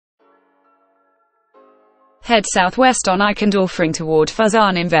Head southwest on Eikendorfring toward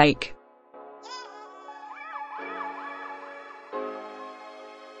Fazanenwijk.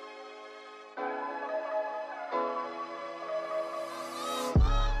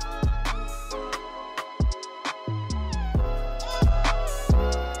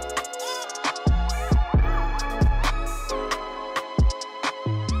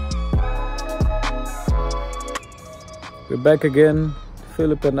 We're back again,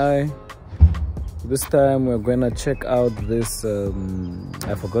 Philip and I. This time we're gonna check out this,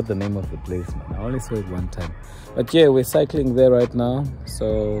 I forgot the name of the place, man. I only saw it one time. But yeah, we're cycling there right now.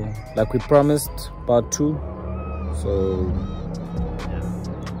 So, like we promised, part 2. So,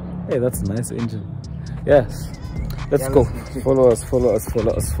 hey, that's a nice engine. Yes, let's go. Follow us, follow us,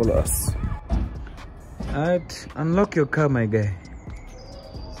 follow us, follow us. Alright, unlock your car, my guy.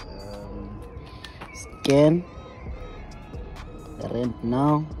 Scan. Rent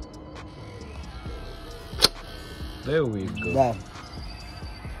now. There we go. Done.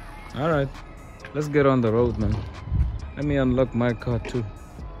 All right, let's get on the road, man. Let me unlock my car too.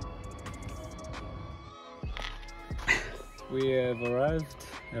 We have arrived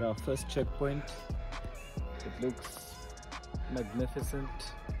at our first checkpoint. It looks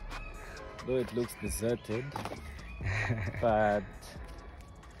magnificent, though it looks deserted. But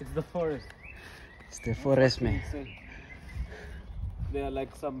it's the forest. It's the forest, man. There are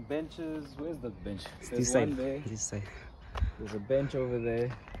like some benches. Where's the bench? There's This one side. there. This side. There's a bench over there.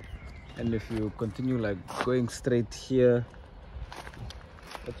 And if you continue like going straight here.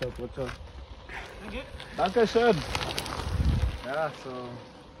 Watch out, watch out. Dankeschön. Yeah, so.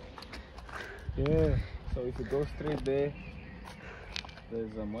 Yeah. So if you go straight there,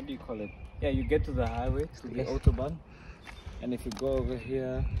 there's what do you call it? Yeah, you get to the highway, to the Autobahn. And if you go over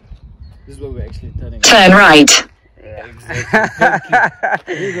here, this is where we're actually turning. Turn right. Yeah,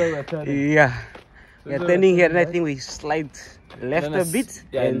 exactly. This is where we're turning. Yeah. So We are turning here and I think we slide left a bit.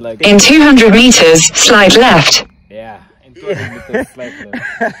 Yeah, and like In 200 meters, slide left. yeah, in 200 meters slide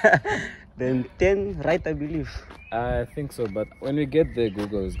left. Then 10 right, I believe. I think so, but when we get there,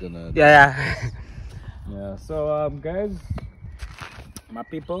 Google is gonna. Yeah. Yeah. So, guys, my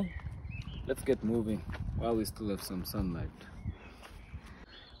people, let's get moving while we still have some sunlight.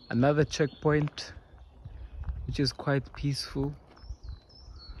 Another checkpoint, which is quite peaceful,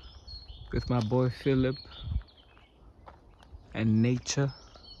 with my boy Philip, and nature,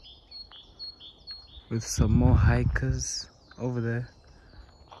 with some more hikers over there.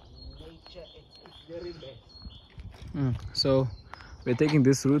 Nature, it's very bad. So we're taking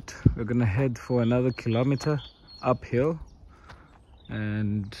this route. We're gonna head for another kilometer uphill,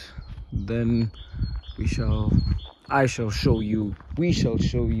 and then we shall show you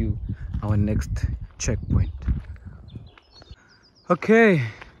our next checkpoint. Okay,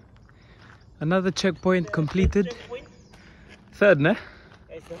 another checkpoint completed. Third, ne?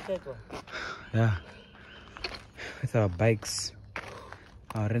 It's the third one. Yeah, with our bikes,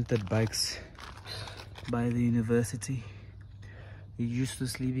 our rented bikes by the university. We used to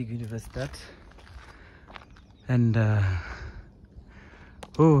Sleeping Universitat. And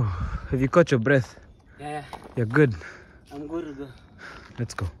oh, have you caught your breath? Yeah. You're good. I'm good.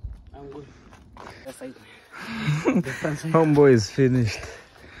 Let's go. I'm good. That's right. The front side. Homeboy is finished.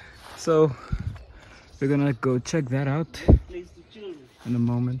 So we're gonna go check that out Place to chill. in a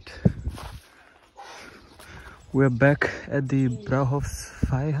moment. We're back at the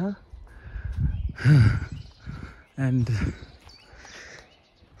Brauhofsfeier. and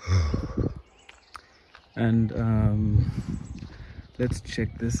let's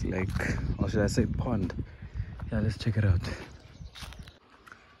check this lake, or should I say pond. Yeah, let's check it out.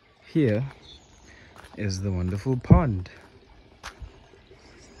 Here is the wonderful pond.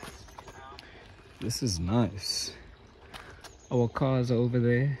 This is nice. Our cars are over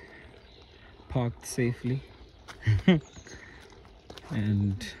there, parked safely.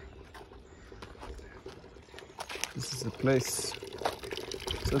 And this is the place.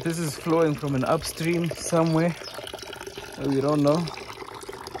 So this is flowing from an upstream somewhere. We don't know.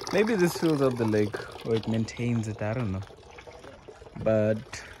 Maybe this fills up the lake, or it maintains it, I don't know.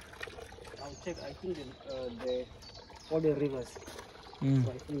 But I'll check. I think all the rivers. So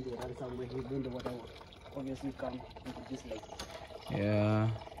I think they run somewhere here. Then the water will obviously come into this lake. yeah,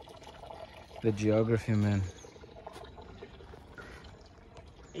 the geography, man.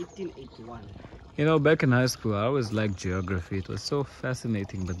 1881. You know, back in high school, I always liked geography. It was so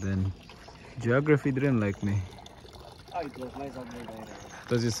fascinating, but then geography didn't like me. Oh, it was my subject.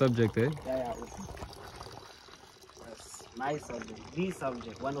 It was your subject, eh? Yeah. That's my subject. The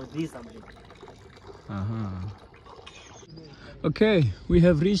subject. One of these subjects. Okay, we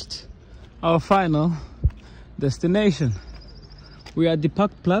have reached our final destination. We are at the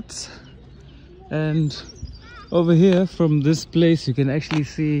Parkplatz, and over here from this place you can actually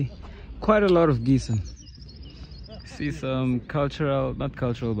see quite a lot of Giessen. See some cultural, not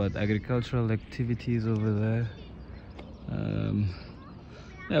cultural, but agricultural activities over there.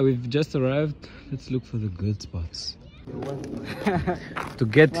 Yeah, we've just arrived. Let's look for the good spots. To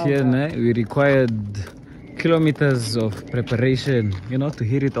get here, we required kilometers of preparation, you know, to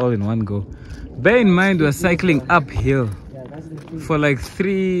hit it all in one go. Bear in mind we're cycling uphill for like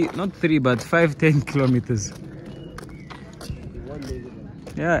 5-10 kilometers.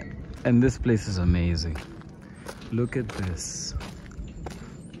 Yeah, and this place is amazing. Look at this.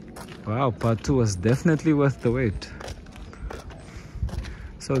 Wow, part 2 was definitely worth the wait.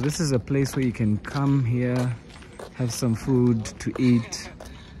 So this is a place where you can come here, have some food to eat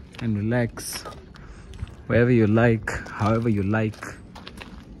and relax wherever you like, however you like.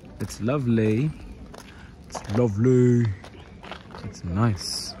 It's lovely. It's lovely. It's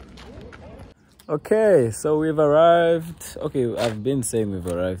nice. Okay, so we've arrived. Okay, I've been saying we've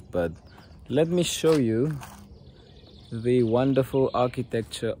arrived, but let me show you the wonderful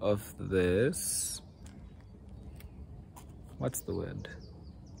architecture of this. What's the word?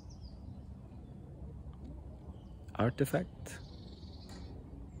 Artifact?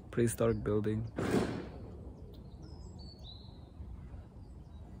 Prehistoric building.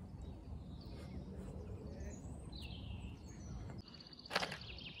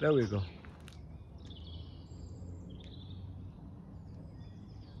 There we go.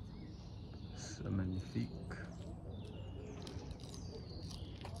 C'est magnifique.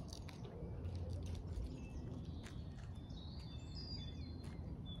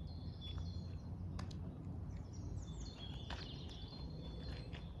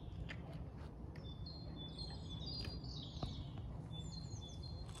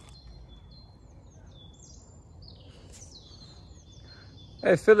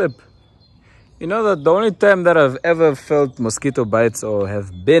 Hey Philip, you know that the only time that I've ever felt mosquito bites or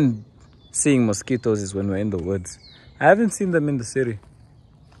have been seeing mosquitoes is when we're in the woods. I haven't seen them in the city.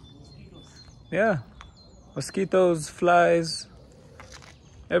 Mosquitoes? Yeah. Mosquitoes, flies,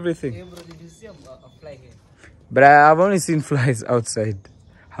 everything. Hey bro, did you see a fly here? But I've only seen flies outside.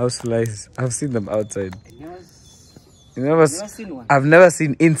 House flies. I've seen them outside. You never seen one? I've never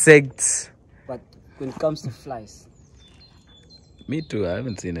seen insects. But when it comes to flies, me too, I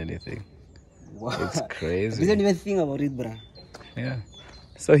haven't seen anything. Wow. It's crazy. You don't even think about it, bruh. Yeah.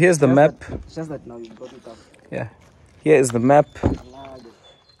 So here's the map. Just that now you got it up. Yeah. Here is the map.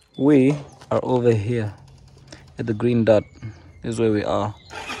 We are over here at the green dot. This is where we are.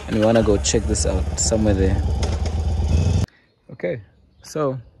 And we want to go check this out. Somewhere there. Okay.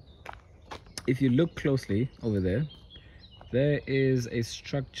 So, if you look closely over there, there is a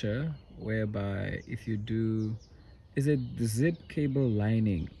structure whereby if you do... Is it the zip cable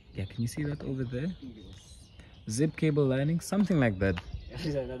lining? Yeah, can you see that over there? Zip cable lining, something like that.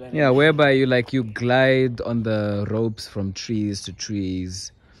 Yeah, whereby you glide on the ropes from trees to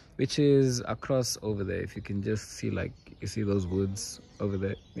trees, which is across over there. If you can just see, you see those woods over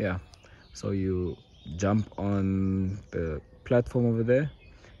there. Yeah, so you jump on the platform over there,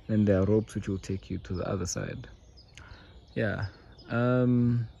 and there are ropes which will take you to the other side. Yeah.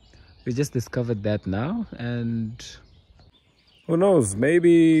 We just discovered that now, and who knows,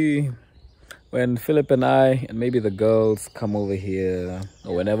 maybe when Philip and I and maybe the girls come over here,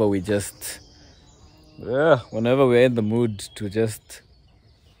 or whenever we just whenever we're in the mood to just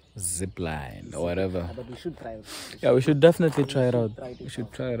zip line or whatever. But we should try it. We should definitely try it out. We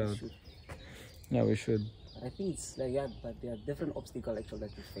should try it out. Yeah, we should. I think it's like that, but there are different obstacles actually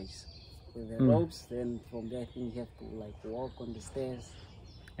that you face. With the ropes, then from there I think you have to walk on the stairs.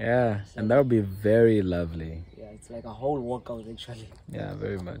 Yeah, and that would be very lovely. Yeah, it's like a whole workout actually. Yeah,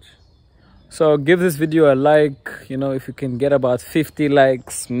 very much. So give this video a like. You know, if you can get about 50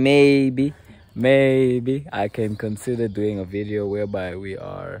 likes, maybe I can consider doing a video whereby we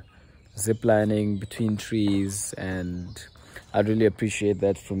are ziplining between trees, and I'd really appreciate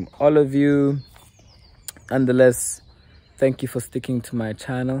that from all of you. Nonetheless, thank you for sticking to my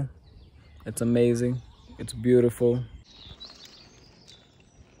channel. It's amazing. It's beautiful.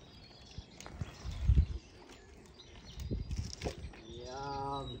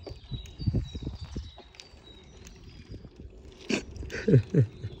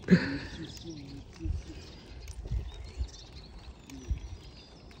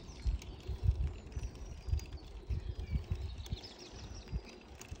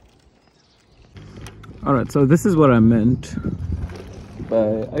 Alright, so this is what I meant by,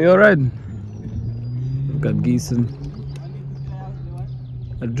 are you alright? We've got Giessen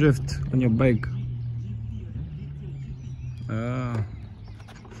adrift on your bike. Ah.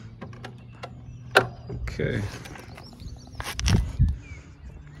 Okay.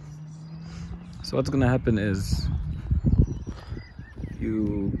 So what's gonna happen is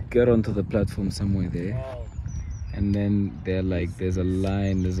you get onto the platform somewhere there, and then there's a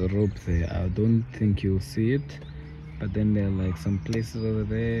line, there's a rope there. I don't think you'll see it, but then there are like some places over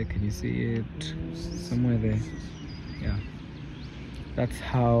there. Can you see it? Somewhere there. Yeah. That's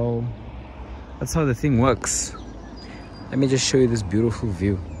how the thing works. Let me just show you this beautiful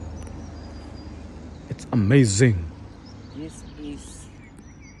view. It's amazing. This is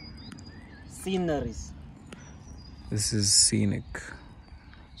sceneries. This is scenic.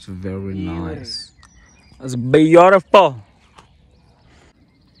 It's very nice. It's beautiful.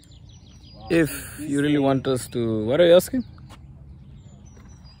 If you really want us to, what are you asking?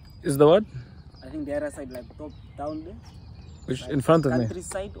 Is the what? I think the other side, like top down there. Which Like in front of me?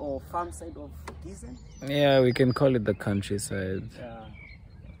 countryside or farm side of Giessen. Yeah, we can call it the countryside. Yeah.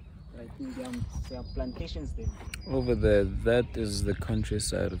 I think there are plantations there. Over there, that is the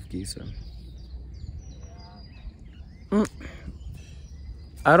countryside of Giessen.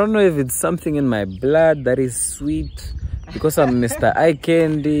 I don't know if it's something in my blood that is sweet because I'm Mr. Eye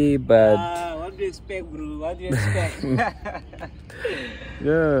Candy, but What do you expect, bro? What do you expect?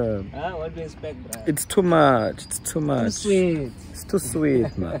 yeah, What do you expect, bro? it's too much. It's too much. Too sweet. It's too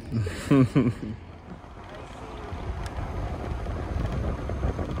sweet, man.